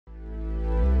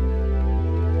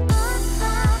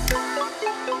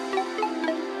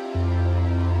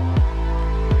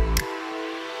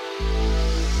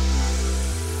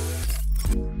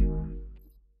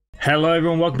Hello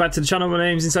everyone, welcome back to the channel. My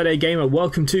name is InsideAgameR.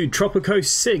 Welcome to Tropico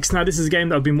 6. Now this is a game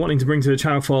that I've been wanting to bring to the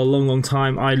channel for a long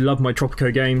time. I love my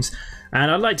Tropico games, and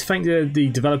I'd like to thank the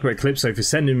developer Eclipso for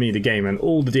sending me the game and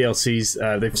all the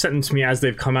DLCs. They've sent them to me as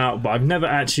they've come out, but I've never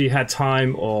actually had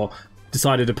time or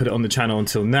decided to put it on the channel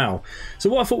until now. So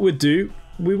what I thought we'd do,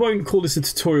 we won't call this a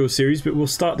tutorial series, but we'll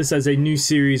start this as a new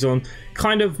series on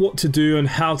kind of what to do and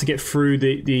how to get through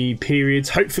the periods.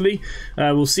 Hopefully,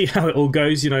 we'll see how it all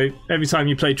goes. You know, every time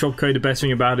you play Tropico, the best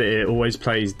thing about it, it always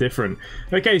plays different.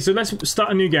 Okay, so let's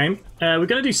start a new game. We're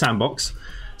going to do sandbox.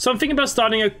 So I'm thinking about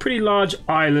starting a pretty large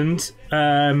island.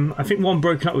 I think one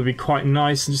broken up would be quite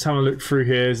nice. And just having a look through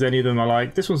here, is any of them I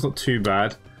like? This one's not too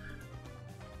bad.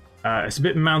 It's a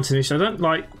bit mountainish. I don't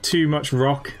like too much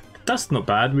rock. That's not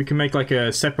bad. We can make like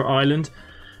a separate island.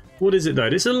 What is it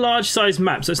though? This is a large size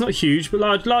map, so it's not huge, but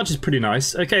large is pretty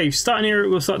nice. Okay, starting here,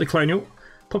 we'll start the colonial.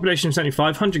 Population of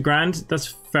 75, 100 grand. That's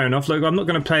fair enough. Look, I'm not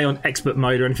going to play on expert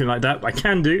mode or anything like that, but I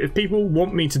can do. If people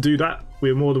want me to do that,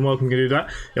 we're more than welcome to do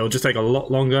that. It'll just take a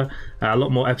lot longer, a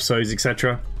lot more episodes,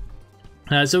 etc.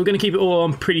 So we're going to keep it all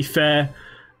on pretty fair.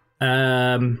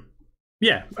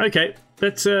 Yeah, okay.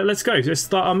 Let's go. Let's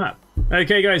start our map.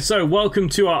 Okay guys, so welcome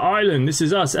to our island. This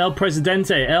is us, El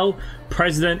Presidente, El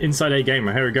President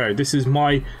InsideAgameR. Here we go. This is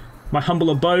my humble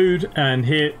abode, and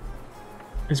here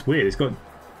it's weird. It's got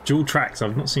dual tracks.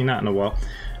 I've not seen that in a while.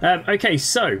 Okay,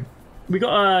 so we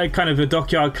got kind of a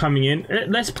dockyard coming in.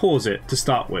 Let's pause it to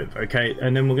start with, okay,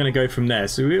 and then we're going to go from there.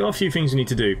 So we've got a few things we need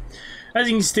to do. As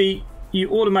you can see,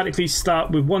 you automatically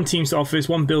start with one team's office,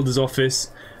 one builder's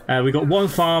office. We've got one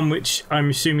farm, which I'm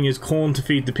assuming is corn to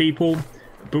feed the people.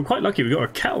 But we're quite lucky, we've got a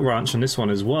cattle ranch on this one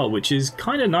as well, which is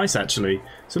kind of nice actually.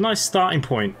 It's a nice starting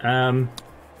point.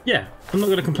 Yeah, I'm not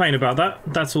going to complain about that.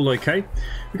 That's all okay.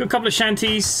 We've got a couple of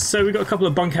shanties, so we've got a couple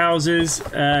of bunkhouses,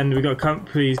 and we've got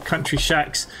country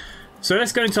shacks. So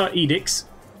let's go into our edicts,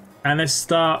 and let's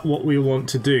start what we want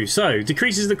to do. So,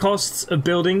 decreases the costs of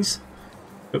buildings,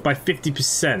 but by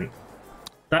 50%.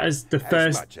 That is the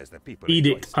first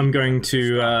edict I'm going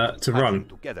to run.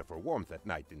 Together for warmth at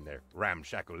night in their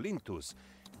ramshackle lean-tos.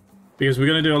 Because we're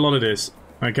going to do a lot of this,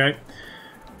 okay?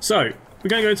 So, we're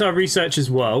going to go into our research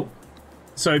as well.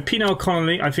 So, penal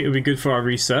colony, I think would be good for our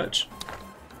research.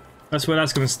 That's where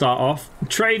that's going to start off.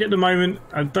 Trade at the moment,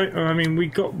 I mean, we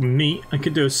got meat. I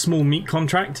could do a small meat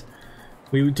contract.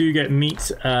 We do get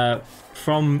meat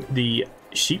from the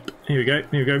sheep. Here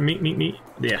we go, meat.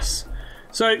 Yes.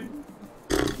 So,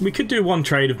 we could do one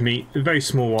trade of meat, a very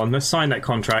small one. Let's sign that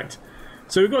contract.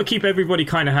 So we've got to keep everybody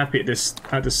kind of happy at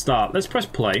the start. Let's press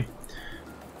play.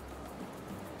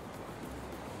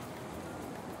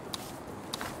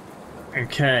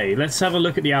 Okay, let's have a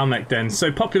look at the Almec then.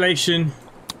 So population,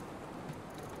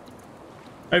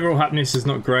 overall happiness is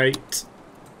not great.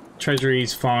 Treasury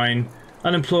is fine.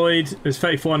 Unemployed, there's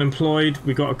 34 unemployed.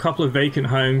 We've got a couple of vacant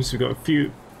homes. We've got a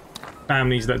few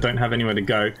families that don't have anywhere to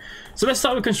go. So let's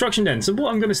start with construction then. So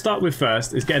what I'm going to start with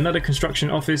first is get another construction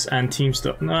office and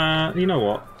Teamster. Nah, you know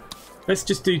what? Let's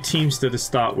just do Teamster to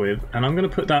start with, and I'm going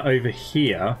to put that over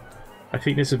here. I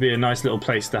think this would be a nice little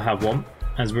place to have one,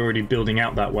 as we're already building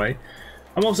out that way.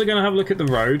 I'm also going to have a look at the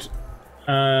road.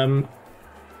 I'm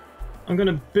going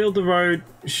to build the road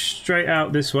straight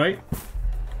out this way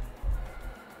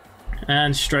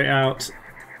and straight out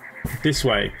this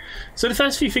way. So the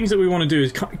first few things that we want to do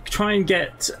is try and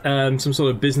get some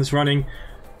sort of business running.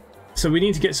 So we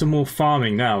need to get some more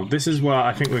farming now. This is where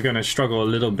I think we're going to struggle a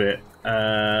little bit.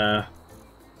 Hang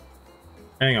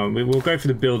on, we'll go for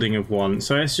the building of one.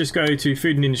 So let's just go to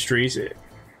food and industries.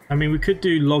 I mean, we could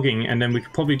do logging, and then we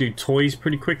could probably do toys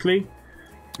pretty quickly.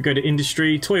 We go to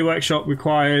industry. Toy workshop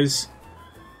requires,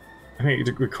 I think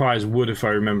it requires wood if I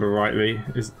remember rightly.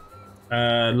 Is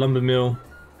lumber mill.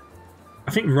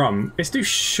 I think rum. Let's do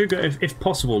sugar if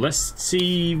possible. Let's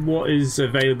see what is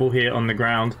available here on the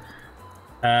ground.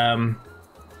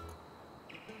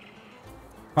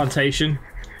 Plantation.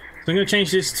 So I'm going to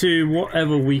change this to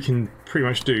whatever we can pretty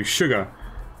much do. Sugar.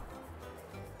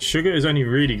 Sugar is only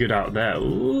really good out there.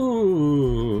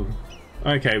 Ooh.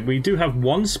 Okay, we do have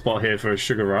one spot here for a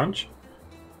sugar ranch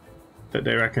that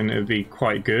they reckon it would be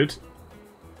quite good.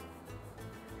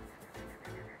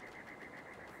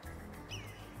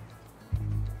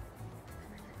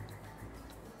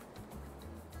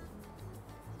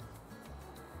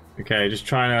 Okay, just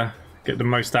trying to get the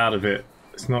most out of it.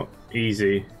 It's not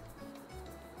easy.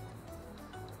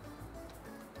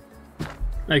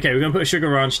 Okay, we're going to put a sugar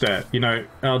ranch there. You know,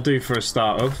 that'll do for a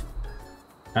start of.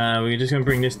 We're just going to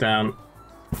bring this down.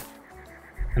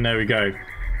 And there we go.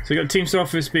 So we've got Teamster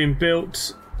office being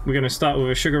built. We're going to start with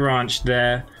a sugar ranch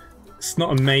there. It's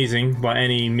not amazing by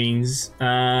any means.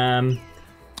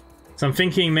 So I'm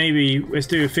thinking maybe let's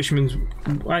do a fisherman's...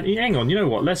 Hang on, you know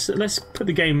what? Let's put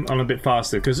the game on a bit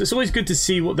faster, because it's always good to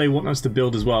see what they want us to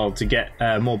build as well to get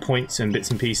more points and bits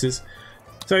and pieces.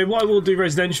 So what I will do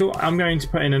residential, I'm going to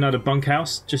put in another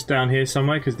bunkhouse just down here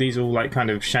somewhere, because these are all like kind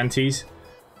of shanties.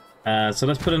 So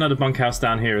let's put another bunkhouse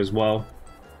down here as well.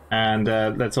 And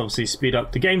let's obviously speed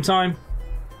up the game time.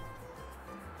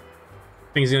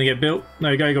 Things are going to get built. There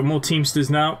we go, got more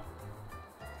Teamsters now.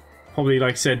 Probably,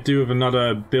 like I said, do with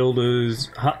another builder's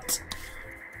hut.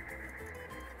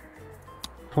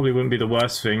 Probably wouldn't be the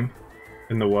worst thing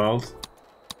in the world.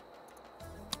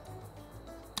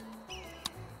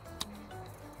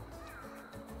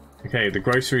 Okay, the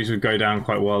groceries would go down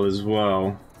quite well as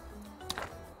well.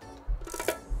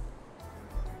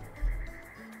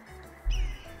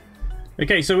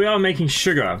 Okay, so we are making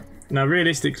sugar. Now,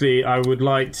 realistically, I would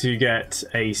like to get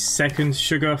a second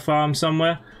sugar farm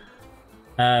somewhere.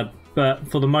 But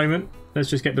for the moment, let's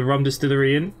just get the rum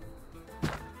distillery in.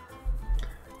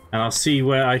 And I'll see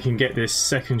where I can get this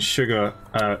second sugar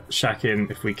shack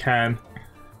in if we can.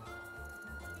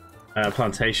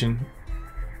 Plantation.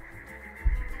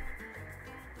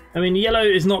 I mean, yellow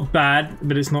is not bad,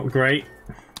 but it's not great.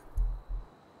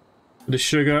 The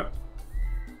sugar.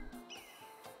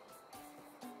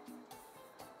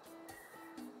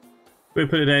 We'll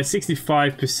put it there,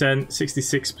 65%,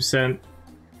 66%.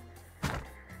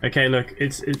 Okay, look,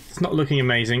 it's not looking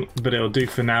amazing, but it'll do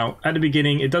for now. At the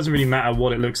beginning, it doesn't really matter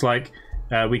what it looks like.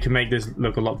 We can make this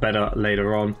look a lot better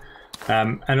later on.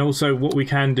 And also, what we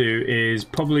can do is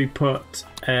probably put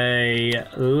a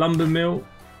lumber mill.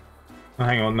 Oh,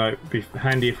 hang on, no, it'd be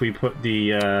handy if we put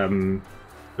the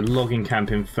logging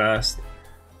camp in first.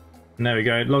 And there we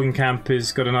go, logging camp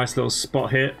has got a nice little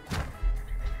spot here.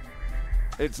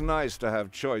 It's nice to have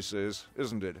choices,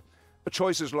 isn't it?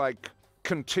 Choices like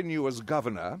continue as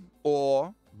governor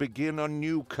or begin a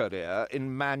new career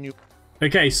in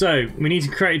Okay, so we need to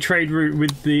create a trade route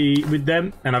with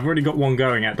them, and I've already got one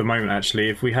going at the moment. Actually,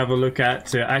 if we have a look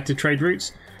at active trade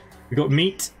routes, we've got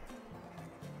meat,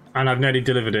 and I've nearly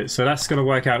delivered it, so that's going to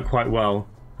work out quite well,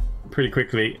 pretty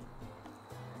quickly,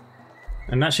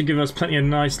 and that should give us plenty of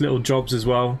nice little jobs as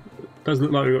well. It does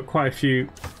look like we've got quite a few.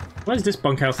 Why does this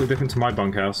bunkhouse look different to my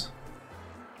bunkhouse?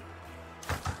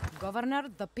 Governor,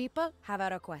 the people have a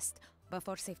request, but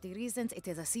for safety reasons, it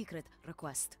is a secret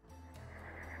request.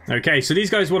 Okay, so these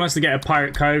guys want us to get a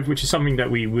pirate cove, which is something that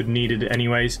we would needed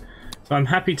anyways. So I'm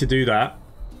happy to do that.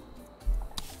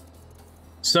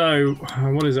 So,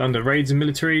 what is it under? Raids and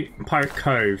military? Pirate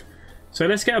cove. So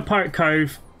let's get a pirate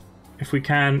cove, if we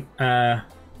can,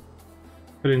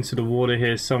 put into the water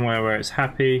here somewhere where it's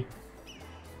happy.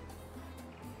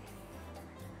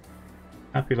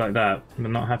 Happy like that, but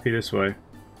not happy this way.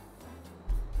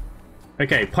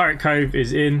 Okay, Pirate Cove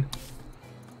is in.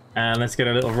 And let's get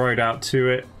a little road out to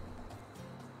it.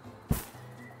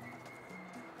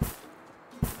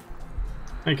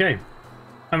 Okay,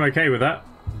 I'm okay with that.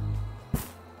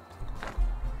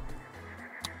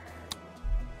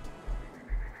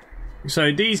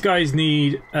 So these guys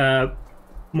need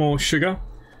more sugar,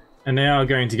 and they are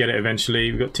going to get it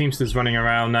eventually. We've got Teamsters running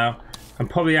around now. I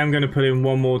probably am going to put in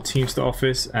one more Teamster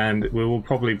office, and we will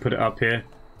probably put it up here.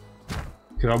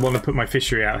 Because I want to put my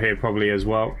fishery out here probably as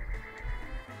well.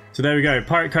 So there we go.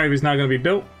 Pirate Cove is now going to be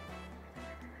built.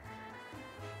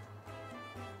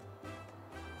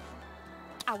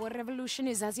 Our revolution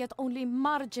is as yet only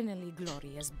marginally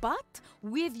glorious, but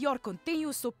with your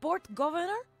continued support,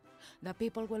 Governor, the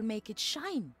people will make it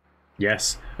shine.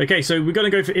 Yes. Okay, so we're going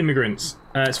to go for immigrants.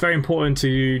 It's very important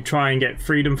to try and get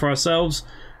freedom for ourselves.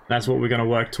 That's what we're going to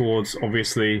work towards,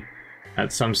 obviously,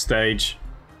 at some stage.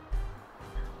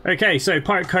 Okay, so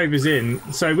Pirate Cove is in.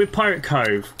 So with Pirate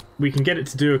Cove, we can get it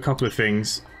to do a couple of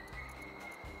things.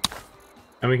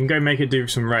 And we can go make it do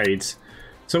some raids.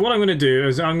 So what I'm going to do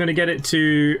is I'm going to get it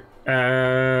to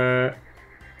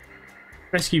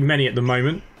rescue many at the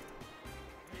moment.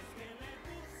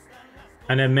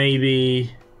 And then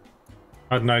maybe,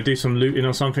 I don't know, do some looting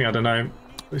or something, I don't know.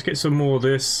 Let's get some more of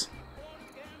this.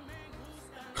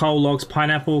 Coal logs,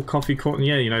 pineapple, coffee, cotton,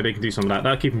 yeah, you know, they can do some of that.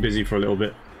 That'll keep them busy for a little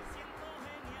bit.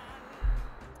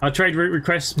 Our trade route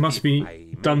requests must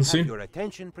be done soon. Your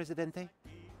attention, Presidente.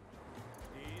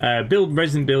 Build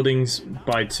resident buildings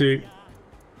by 2.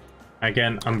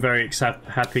 Again, I'm very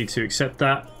happy to accept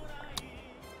that.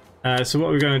 So what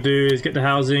we're going to do is get the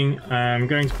housing. I'm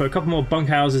going to put a couple more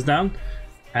bunkhouses down,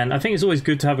 and I think it's always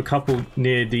good to have a couple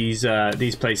near these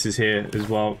places here as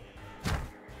well.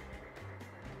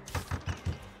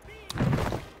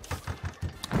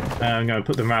 I'm going to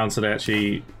put them around so they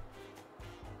actually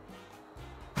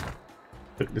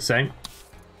look the same.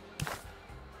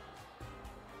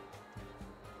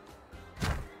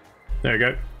 There we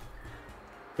go.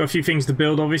 Got a few things to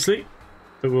build, obviously,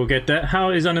 but we'll get there.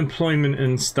 How is unemployment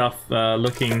and stuff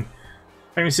looking?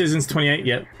 Famous citizens 28.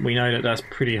 Yep, we know that that's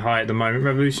pretty high at the moment.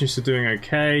 Revolutionists are doing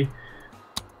okay.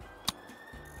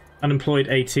 Unemployed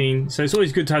 18. So it's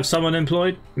always good to have someone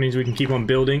employed. It means we can keep on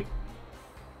building.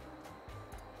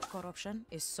 Corruption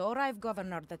is so rife,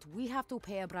 Governor, that we have to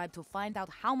pay a bribe to find out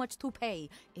how much to pay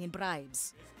in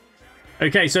bribes.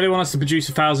 Okay, so they want us to produce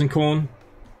 1,000 corn.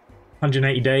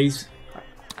 180 days.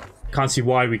 Can't see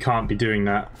why we can't be doing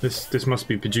that. This must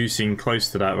be producing close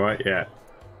to that, right? Yeah.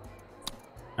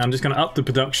 I'm just going to up the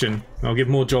production. I'll give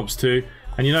more jobs too.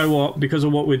 And you know what? Because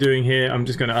of what we're doing here, I'm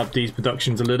just going to up these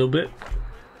productions a little bit.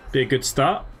 Be a good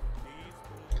start.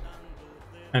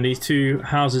 And these two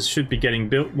houses should be getting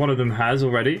built. One of them has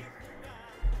already.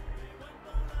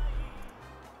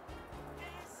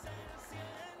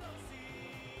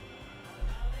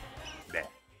 There,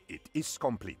 it is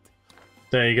complete.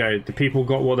 There you go. The people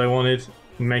got what they wanted.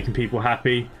 Making people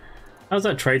happy. How's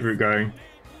that trade route going?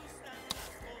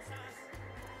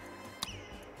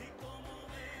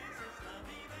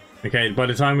 Okay, by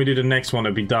the time we do the next one,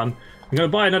 it'll be done. I'm going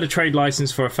to buy another trade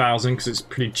license for 1,000 because it's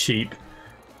pretty cheap.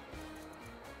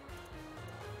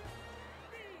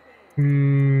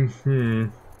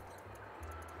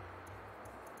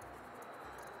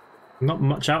 Not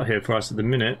much out here for us at the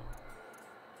minute.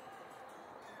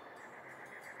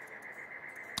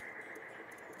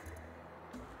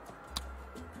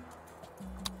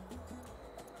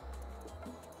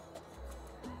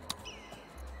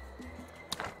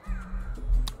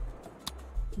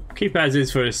 Keep as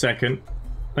is for a second.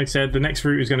 Like I said, the next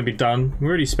route is going to be done. We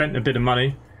already spent a bit of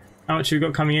money. How much have we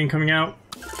got coming in, coming out?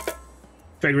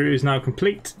 Trade route is now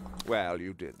complete. Well,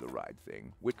 you did the right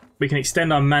thing. We can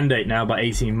extend our mandate now by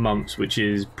 18 months, which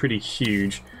is pretty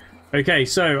huge. Okay,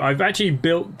 so I've actually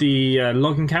built the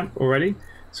logging camp already.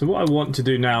 So what I want to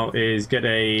do now is get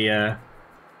a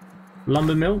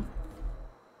lumber mill.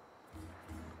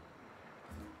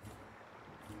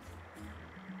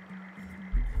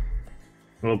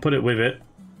 We'll put it with it.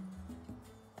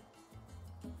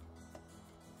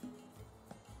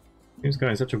 It's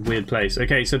going in such a weird place.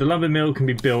 Okay, so the lumber mill can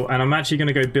be built, and I'm actually going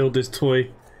to go build this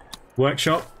toy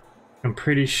workshop. I'm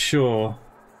pretty sure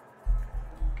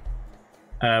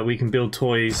we can build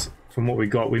toys from what we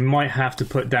got. We might have to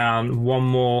put down one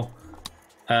more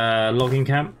logging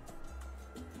camp.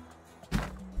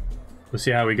 We'll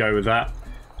see how we go with that.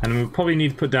 And we'll probably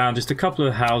need to put down just a couple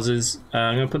of houses.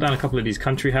 I'm going to put down a couple of these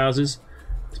country houses.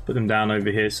 Let's put them down over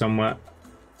here somewhere.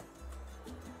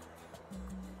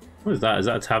 What is that? Is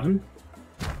that a tavern?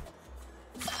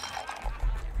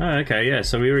 Oh, okay, yeah,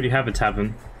 so we already have a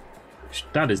tavern.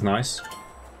 That is nice.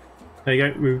 There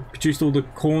you go, we produced all the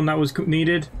corn that was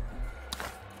needed.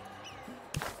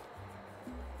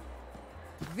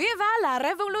 Viva la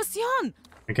revolución!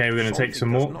 Okay, we're going to take some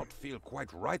more. Does not feel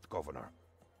quite right, Governor.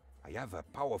 I have a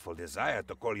powerful desire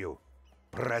to call you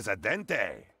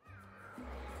Presidente.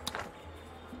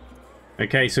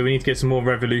 Okay, so we need to get some more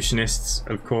revolutionists,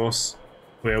 of course.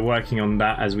 We are working on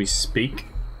that as we speak.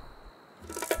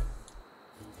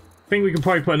 I think we can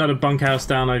probably put another bunkhouse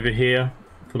down over here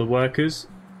for the workers.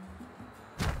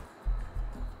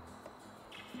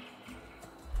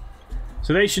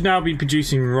 So they should now be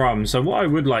producing rum. So what I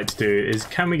would like to do is,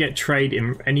 can we get trade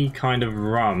in any kind of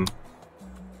rum?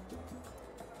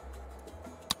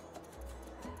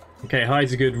 Okay,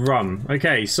 hides a good rum.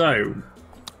 Okay, so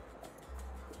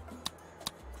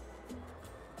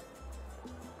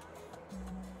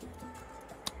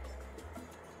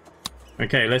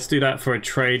okay, let's do that for a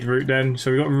trade route then.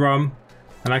 So we've got rum,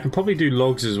 and I can probably do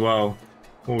logs as well.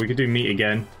 Or we could do meat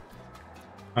again.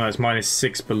 Oh, it's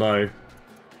 -6 below.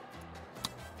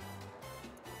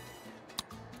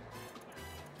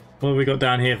 What have we got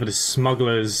down here for the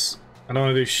smugglers? I don't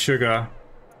want to do sugar.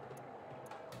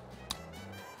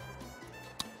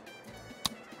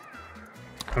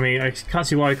 I mean, I can't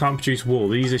see why I can't produce wool.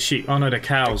 These are sheep. Oh no, they're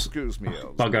cows. Excuse me, Oh,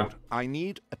 old bugger. lord. I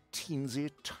need a teensy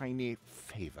tiny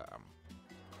favor.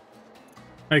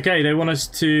 Okay, they want us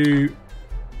to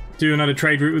do another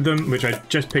trade route with them, which I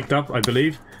just picked up, I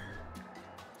believe.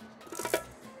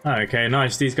 Oh, okay,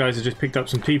 nice. These guys have just picked up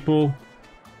some people.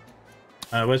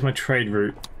 Where's my trade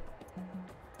route?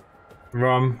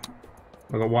 Rum.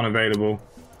 I've got one available.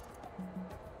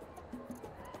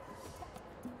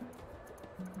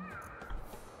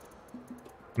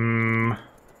 I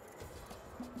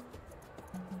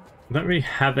don't really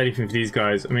have anything for these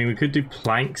guys. I mean, we could do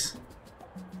planks.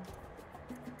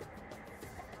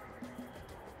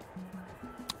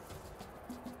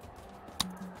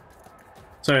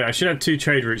 So I should have 2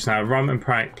 trade routes now, rum and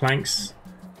planks.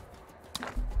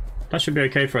 That should be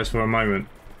okay for us for a moment.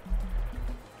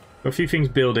 Got a few things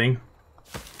building.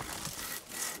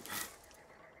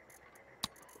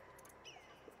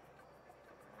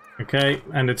 Okay,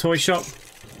 and the toy shop.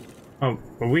 Oh,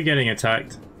 are we getting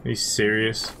attacked? Are you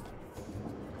serious?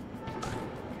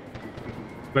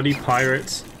 Bloody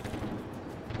pirates.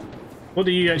 What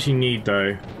do you actually need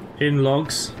though? In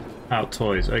logs, out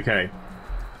toys. Okay.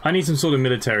 I need some sort of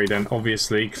military then,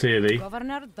 obviously, clearly.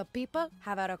 Governor, the people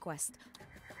have a request.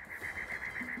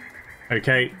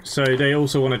 Okay, so they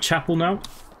also want a chapel now.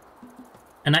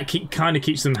 And that kind of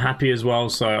keeps them happy as well,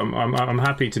 so I'm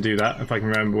happy to do that if I can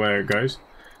remember where it goes.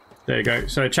 There you go.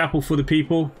 So a chapel for the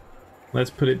people. Let's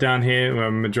put it down here where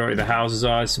the majority of the houses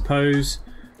are, I suppose.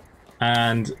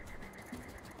 And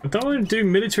I don't want to do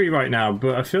military right now,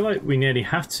 but I feel like we nearly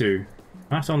have to.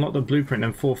 I have to unlock the blueprint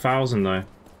and 4,000 though.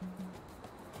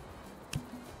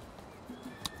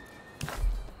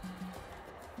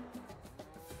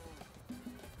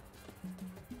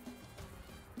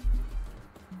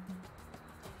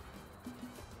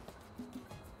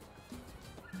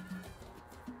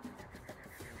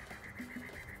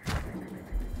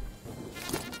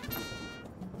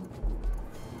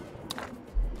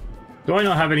 Do I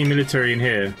not have any military in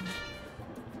here?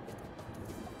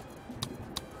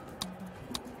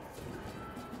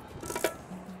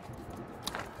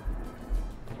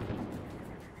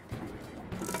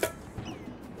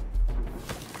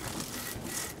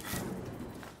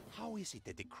 How is it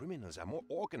that the criminals are more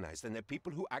organized than the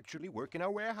people who actually work in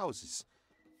our warehouses?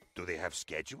 Do they have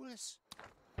schedules?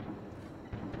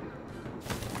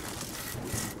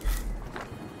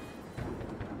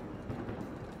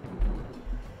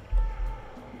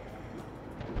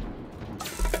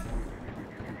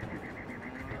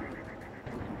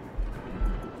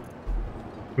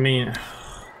 I mean...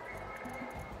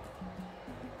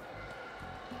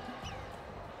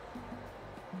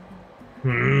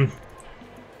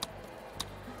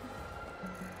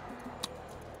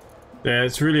 Yeah,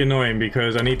 it's really annoying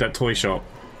because I need that toy shop.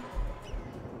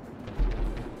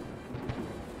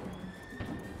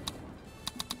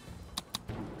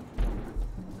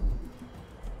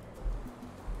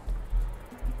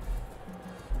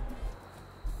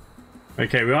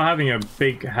 Okay, we are having a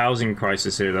big housing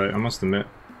crisis here though, I must admit.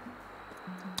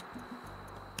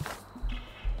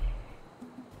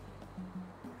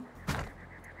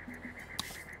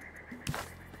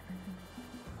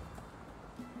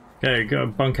 Okay, got a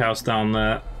bunkhouse down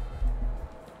there.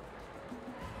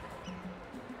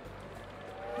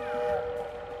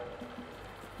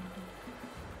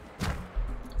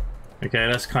 Okay,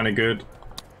 that's kind of good.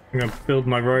 I'm going to build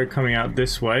my road coming out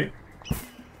this way.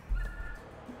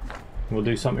 We'll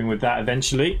do something with that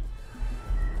eventually.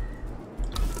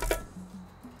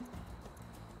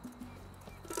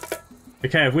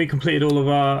 Okay, have we completed all of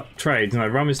our trades? No,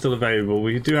 rum is still available.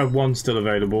 We do have one still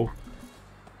available.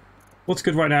 What's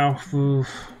good right now? Ooh.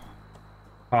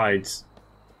 Hides.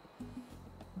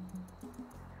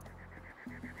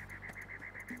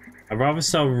 I'd rather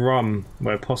sell rum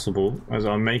where possible, as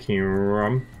I'm making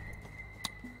rum.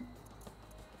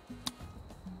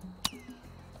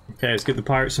 Okay, let's get the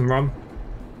pirates some rum.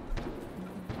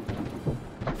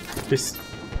 This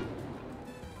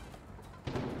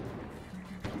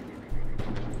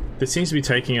seems to be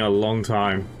taking a long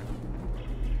time.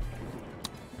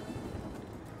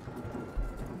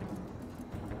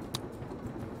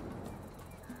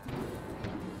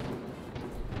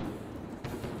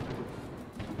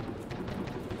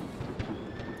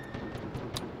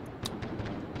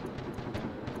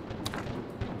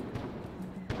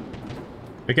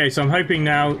 Okay, so I'm hoping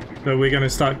now that we're going to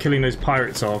start killing those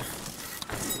pirates off.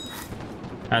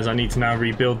 As I need to now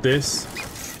rebuild this.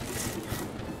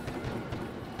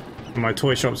 My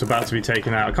toy shop's about to be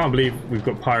taken out. I can't believe we've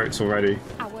got pirates already.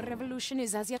 Our revolution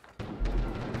is as yet.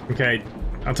 Okay,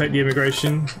 I'll take the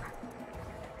immigration.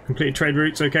 Completed trade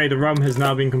routes. Okay, the rum has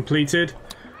now been completed.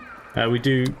 We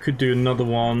could do another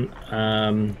one.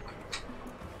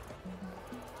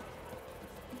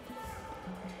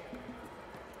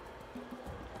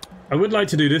 I would like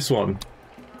to do this one,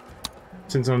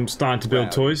 since I'm starting to build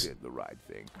toys. You did the right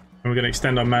thing. And we're going to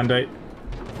extend our mandate.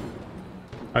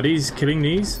 Are these killing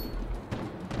these?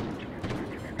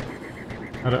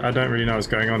 I don't really know what's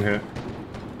going on here.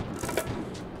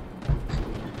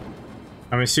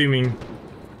 I'm assuming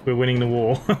we're winning the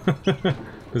war.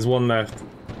 There's one left.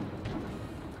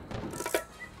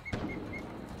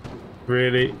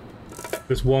 Really?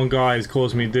 This one guy has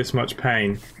caused me this much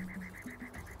pain.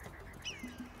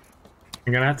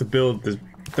 I'm gonna have to build this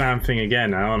damn thing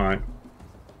again now, aren't I?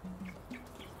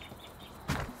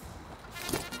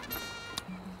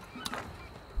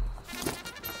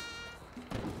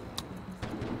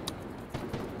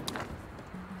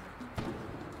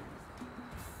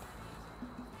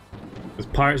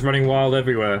 pirates running wild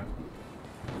everywhere.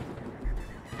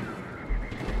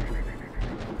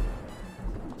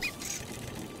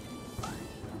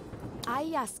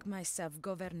 I ask myself,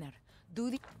 Governor, do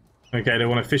the... Okay, they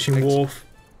want a fishing wharf,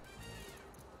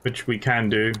 which we can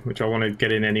do, which I want to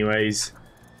get in anyways.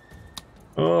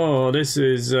 Oh, this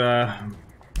is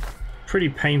pretty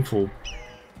painful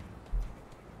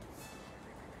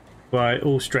by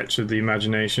all stretch of the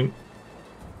imagination.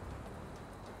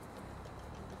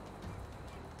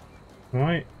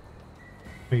 Why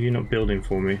are you not building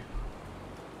for me?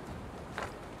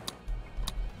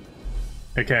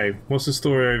 Okay, what's the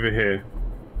story over here?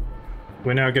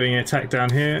 We're now getting attacked down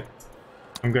here.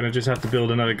 I'm gonna just have to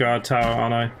build another guard tower,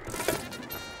 aren't I?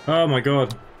 Oh my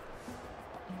god.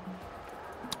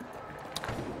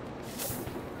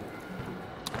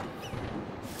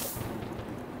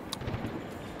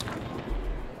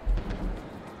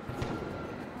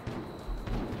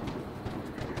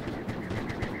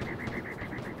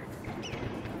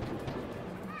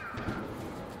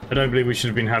 I don't believe we should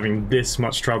have been having this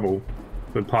much trouble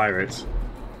with pirates.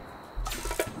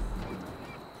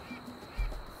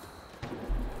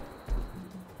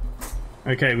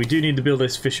 Okay, we do need to build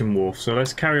this fishing wharf, so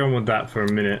let's carry on with that for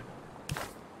a minute.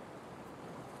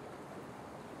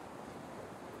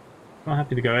 Not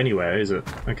happy to go anywhere, is it?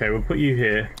 Okay, we'll put you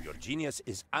here. Your genius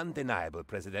is undeniable,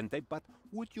 Presidente, but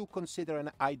would you consider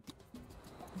an idea?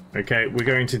 Okay, we're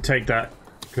going to take that,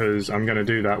 because I'm going to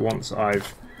do that once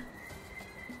I've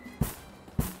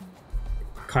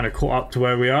kind of caught up to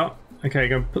where we are. Okay,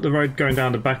 going to put the road going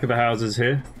down the back of the houses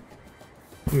here.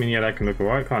 I mean, yeah, that can look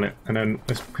alright, can't it? And then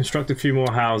let's construct a few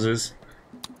more houses.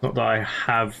 Not that I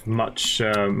have much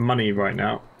money right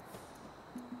now.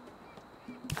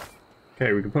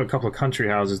 Okay, we can put a couple of country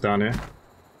houses down here.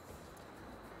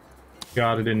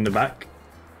 Guarded in the back.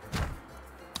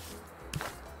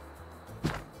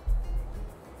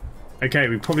 Okay,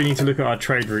 we probably need to look at our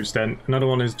trade routes then. Another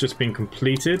one has just been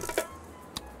completed.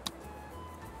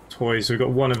 Toys, so we've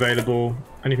got one available.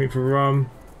 Anything for rum?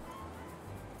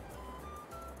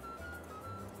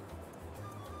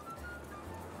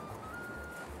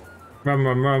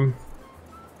 Rum.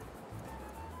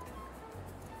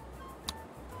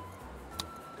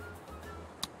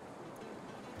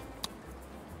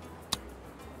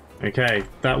 Okay,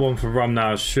 that one for rum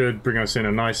now should bring us in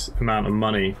a nice amount of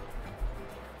money.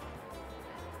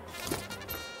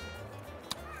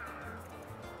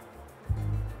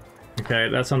 Okay,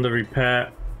 that's under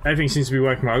repair. Everything seems to be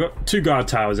working well. I've got 2 guard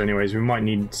towers anyways. We might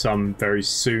need some very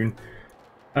soon.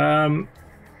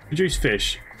 Produce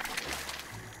fish.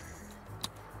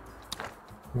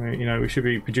 Right, you know, we should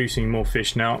be producing more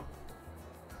fish now.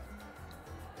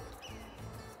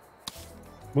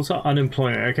 What's our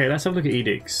unemployment? Okay, let's have a look at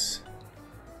edicts.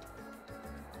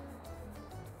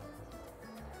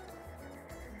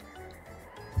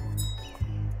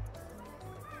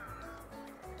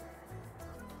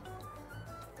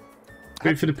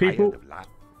 Food for the people?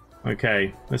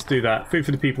 Okay, let's do that. Food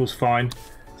for the people's fine.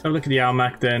 Let's have a look at the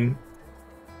almanac then.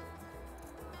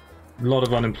 A lot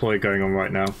of unemployed going on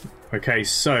right now. Okay,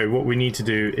 so what we need to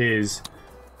do is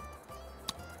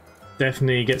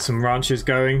definitely get some ranches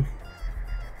going.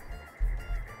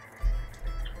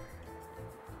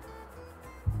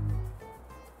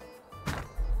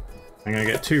 I'm going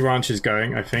to get 2 ranches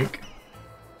going, I think.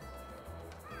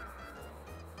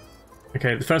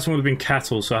 Okay, the first one would have been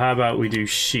cattle, so how about we do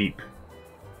sheep?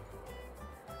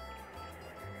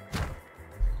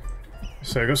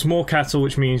 So I've got some more cattle,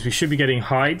 which means we should be getting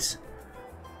hides.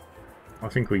 I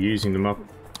think we're using them up.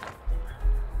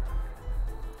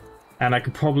 And I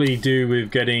could probably do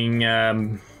with getting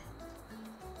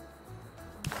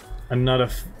another...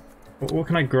 What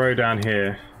can I grow down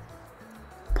here?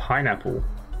 Pineapple.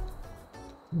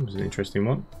 That was an interesting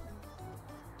one.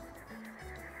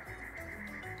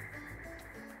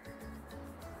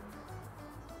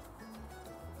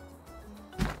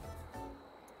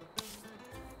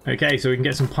 Okay, so we can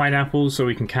get some pineapples, so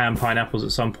we can can pineapples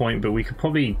at some point, but we could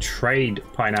probably trade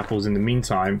pineapples in the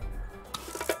meantime.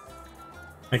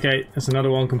 Okay, that's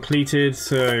another one completed,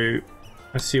 so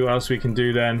let's see what else we can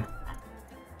do then.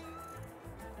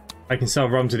 I can sell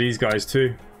rum to these guys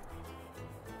too.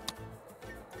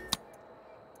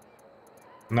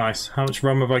 Nice. How much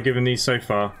rum have I given these so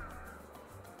far?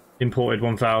 Imported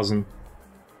 1,000.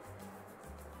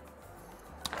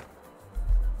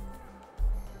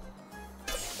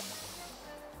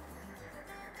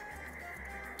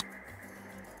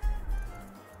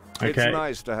 It's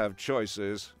nice to have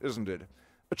choices, isn't it?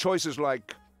 Choices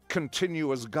like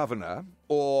continue as governor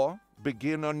or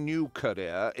begin a new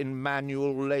career in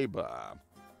manual labor.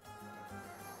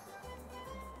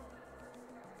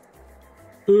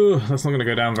 Ugh, that's not going to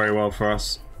go down very well for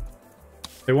us.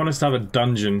 They want us to have a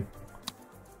dungeon.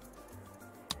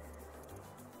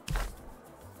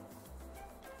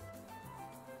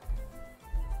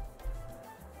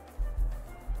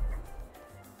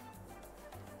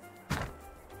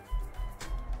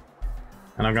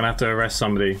 And I'm going to have to arrest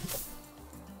somebody.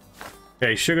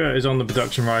 Okay, sugar is on the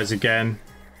production rise again.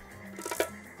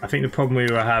 I think the problem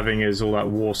we were having is all that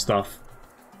war stuff.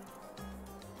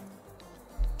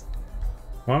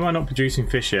 Why am I not producing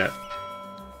fish yet?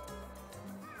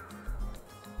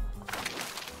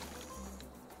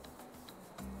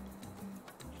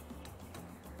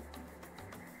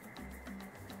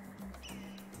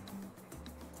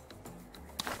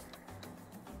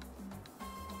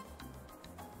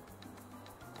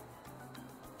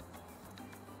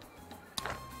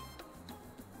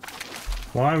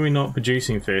 Why are we not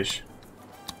producing fish?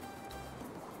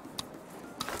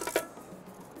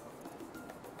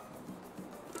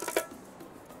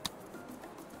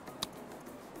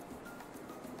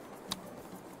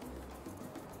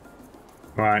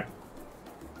 Right.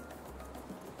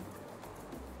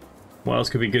 What else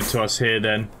could be good to us here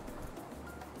then?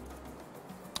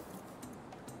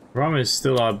 Rum is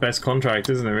still our best contract,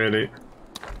 isn't it, really?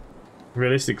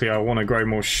 Realistically, I want to grow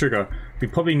more sugar. We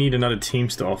probably need another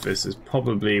Teamster office. Is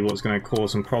probably what's going to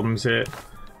cause some problems here.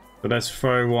 But let's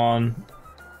throw one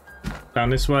down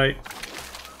this way.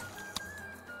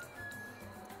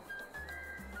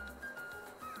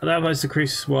 Allow us to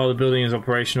decrease while the building is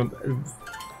operational.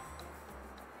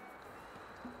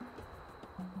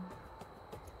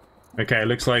 Okay, it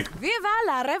looks like Viva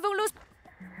la revolution!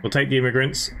 we'll take the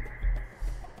immigrants.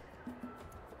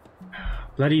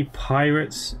 Bloody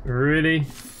pirates, really?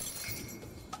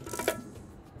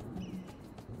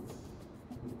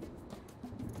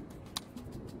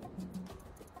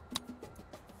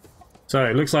 So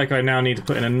it looks like I now need to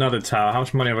put in another tower. How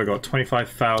much money have I got?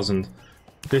 25,000.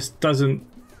 This doesn't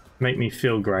make me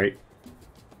feel great.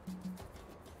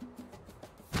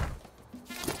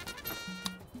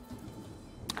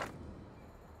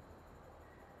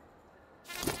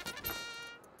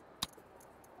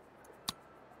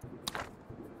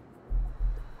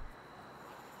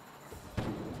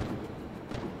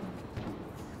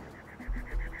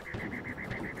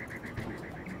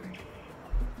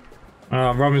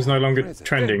 Rum is no longer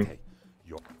trending.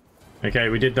 Okay,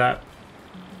 we did that.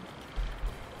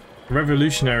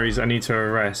 Revolutionaries I need to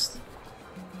arrest.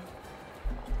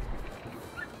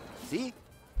 See?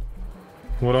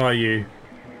 What are you?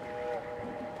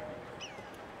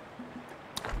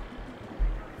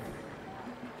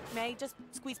 May I just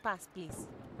squeeze past, please?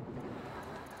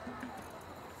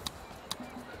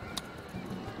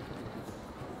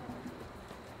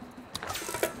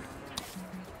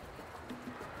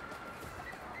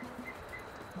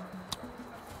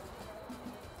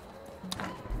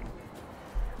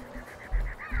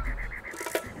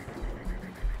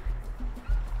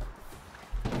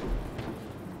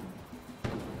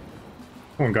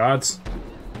 Come on, guards.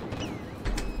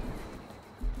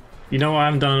 You know what I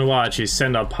haven't done in a while, actually, is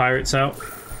send our pirates out.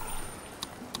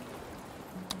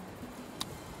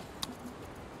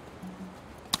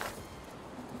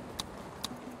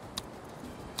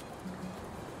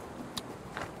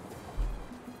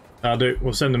 That'll do.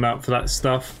 We'll send them out for that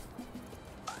stuff.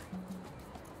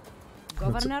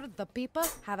 Governor, the people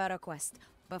have a request,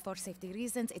 but for safety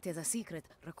reasons, it is a secret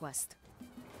request.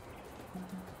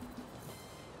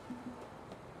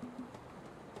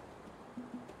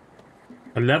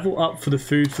 A level up for the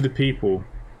food for the people.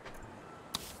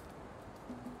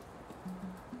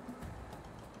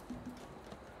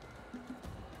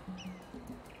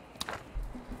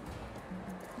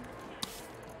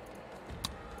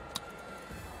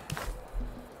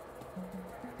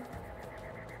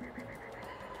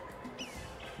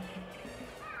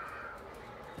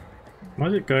 Why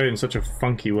does it go in such a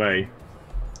funky way?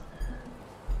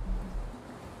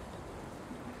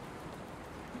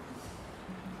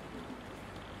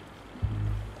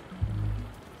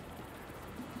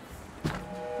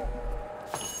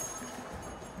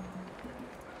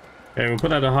 Okay, we'll put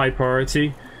that a high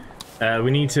priority.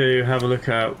 We need to have a look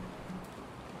at...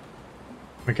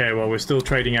 Okay, well, we're still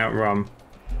trading out rum.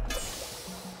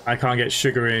 I can't get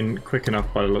sugar in quick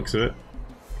enough by the looks of it.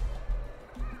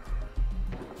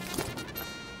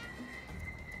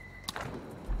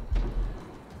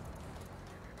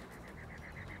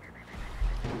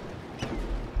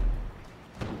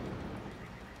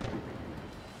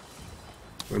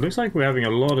 It looks like we're having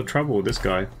a lot of trouble with this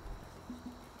guy.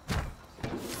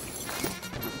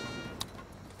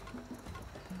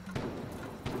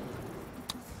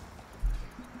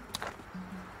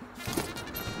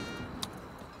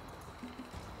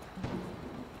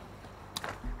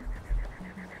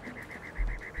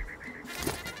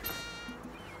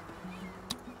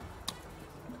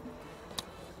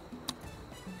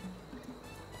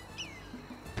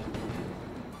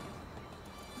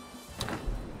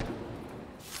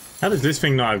 How does this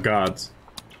thing not have guards?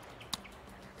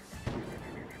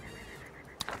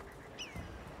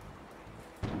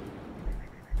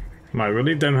 Right, we'll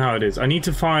leave them how it is. I need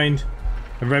to find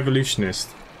a revolutionist.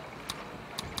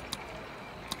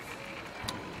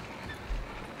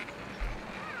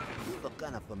 You look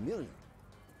kind of familiar.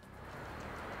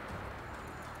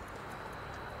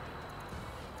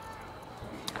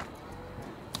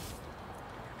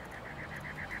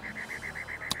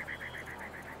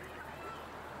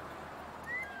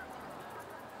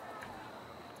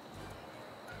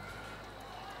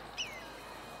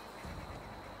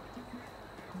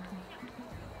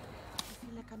 I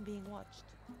feel like I'm being watched.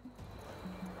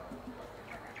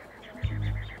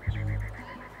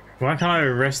 Why can't I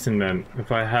arrest him then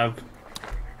if I have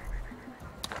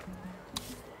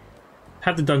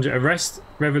the dungeon? Arrest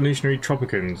revolutionary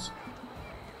Tropicans.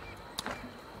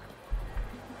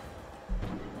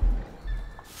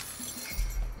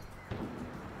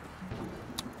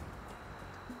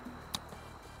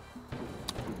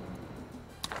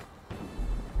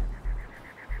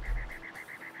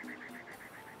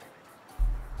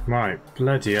 Right,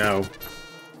 bloody hell.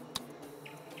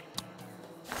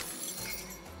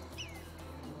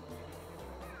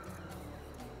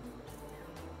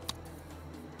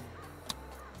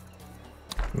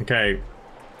 Okay.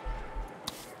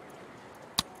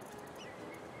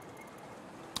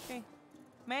 Okay.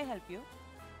 May I help you?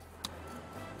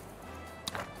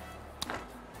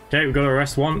 Okay, we've got to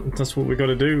arrest one. That's what we've got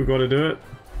to do. We've got to do it.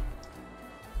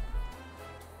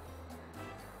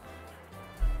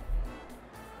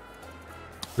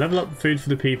 Level up food for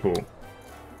the people.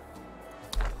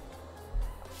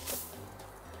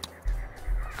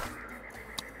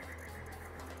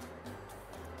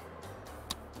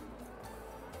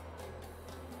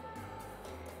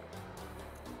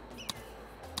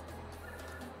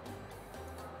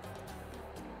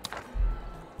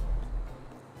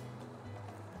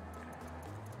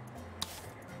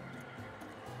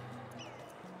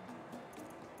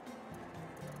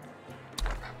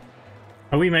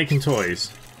 Are we making toys?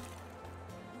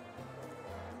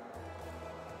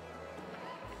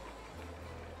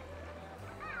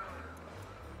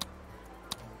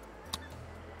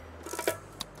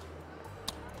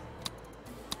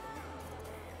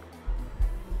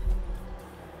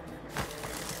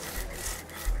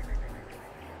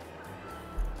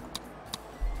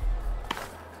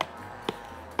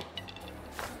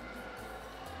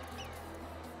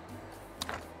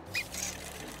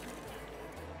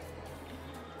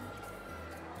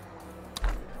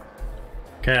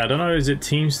 Okay, I don't know, is it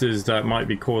Teamsters that might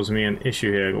be causing me an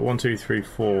issue here? I got 1, 2, 3,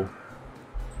 4.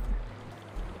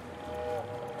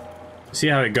 See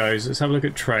how it goes. Let's have a look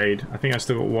at trade. I think I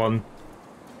still got 1.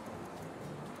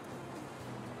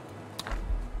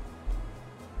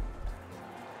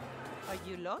 Are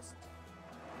you lost?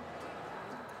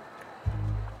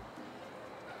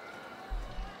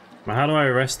 Now, how do I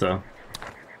arrest her?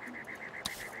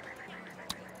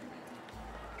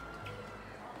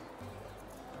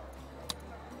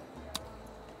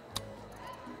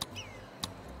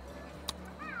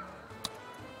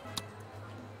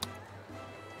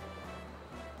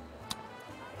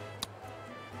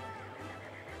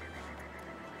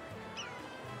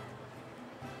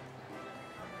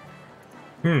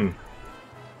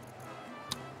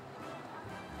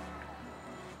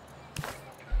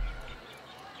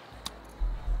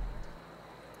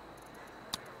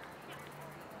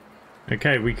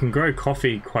 Okay, we can grow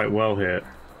coffee quite well here.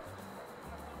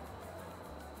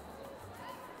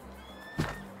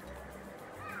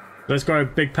 Let's grow a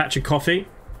big patch of coffee.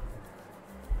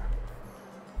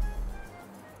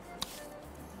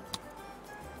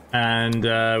 And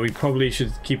we probably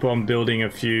should keep on building a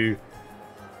few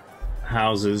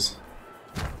houses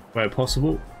where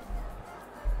possible.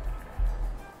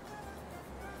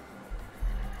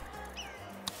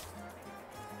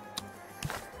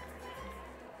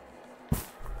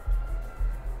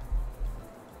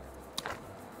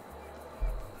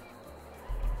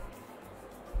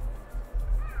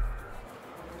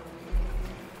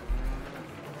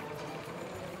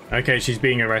 Okay, she's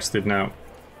being arrested now.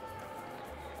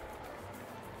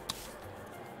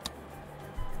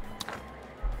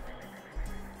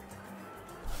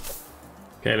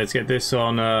 Okay, let's get this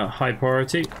on high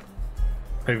priority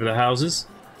over the houses.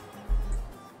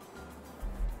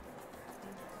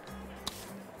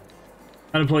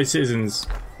 Unemployed citizens.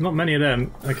 Not many of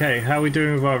them. Okay, how are we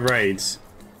doing with our raids?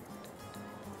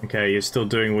 Okay, you're still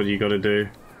doing what you gotta do.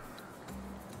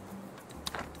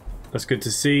 That's good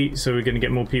to see. So we're going to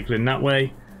get more people in that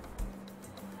way.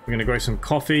 We're going to grow some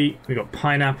coffee. We've got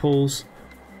pineapples.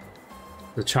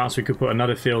 There's a chance we could put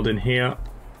another field in here.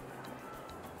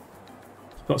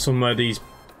 Got some of these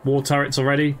war turrets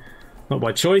already. Not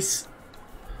by choice.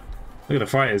 Look at the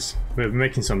fighters. We're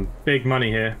making some big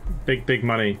money here. Big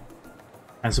money.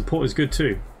 And support is good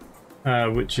too.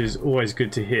 Which is always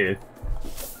good to hear.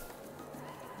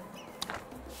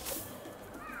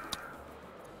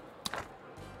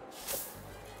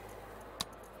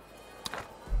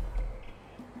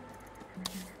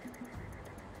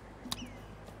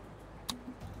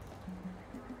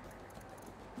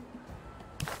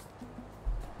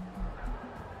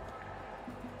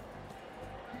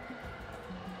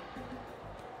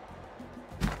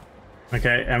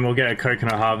 Okay, and we'll get a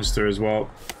coconut harvester as well.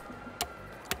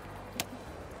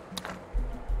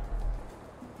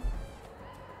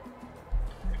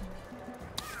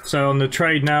 So on the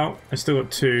trade now, I still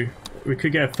got 2. We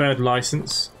could get a 3rd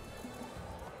license.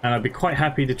 And I'd be quite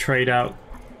happy to trade out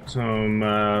some,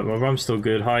 well, rum's still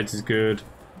good, hides is good.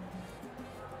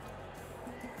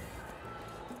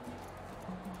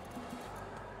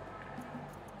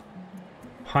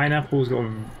 Pineapple's got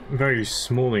a very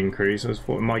small increase. I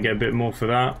thought I might get a bit more for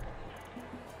that.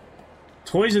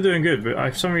 Toys are doing good, but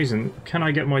for some reason, can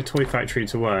I get my toy factory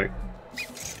to work?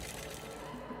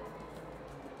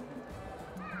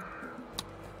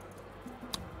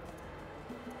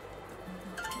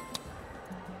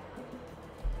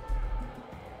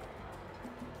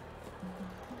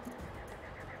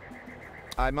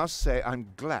 I must say I'm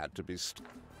glad to be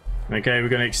Okay, we're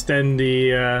going to extend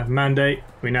the mandate.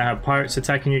 We now have pirates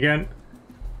attacking again.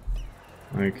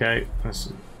 Okay,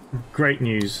 that's great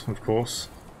news, of course.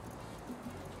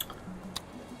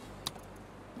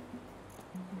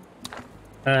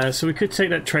 So we could take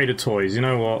that trade of toys. You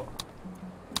know what?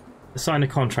 Let's sign a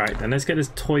contract and let's get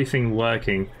this toy thing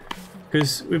working.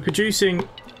 Because we're producing...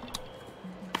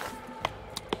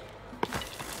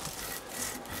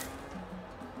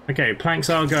 Okay, planks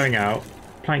are going out.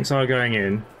 Planks are going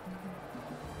in.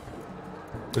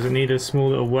 Does it need a small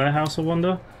little warehouse, I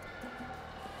wonder?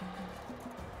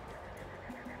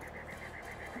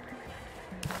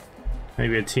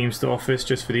 Maybe a Teamster office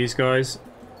just for these guys.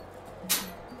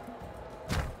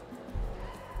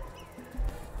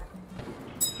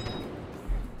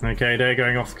 Okay, they're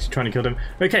going off trying to kill them.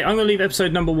 Okay, I'm going to leave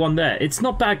episode number 1 there. It's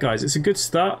not bad, guys. It's a good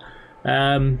start.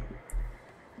 I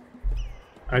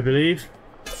believe.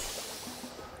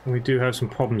 We do have some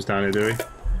problems down here, do we?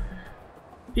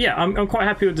 Yeah, I'm quite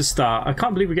happy with the start. I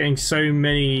can't believe we're getting so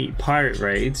many pirate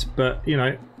raids, but, you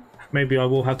know, maybe I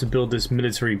will have to build this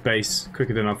military base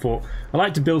quicker than I thought. I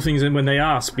like to build things in when they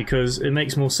ask because it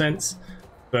makes more sense,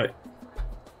 but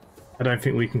I don't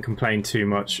think we can complain too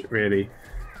much, really.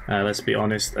 Let's be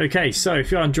honest. Okay, so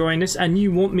if you're enjoying this and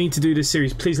you want me to do this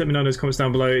series, please let me know in those comments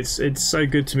down below. It's so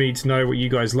good to me to know what you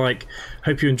guys like.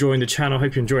 Hope you're enjoying the channel.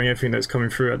 Hope you're enjoying everything that's coming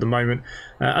through at the moment.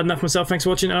 Enough myself. Thanks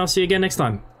for watching, and I'll see you again next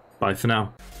time. Bye for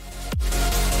now.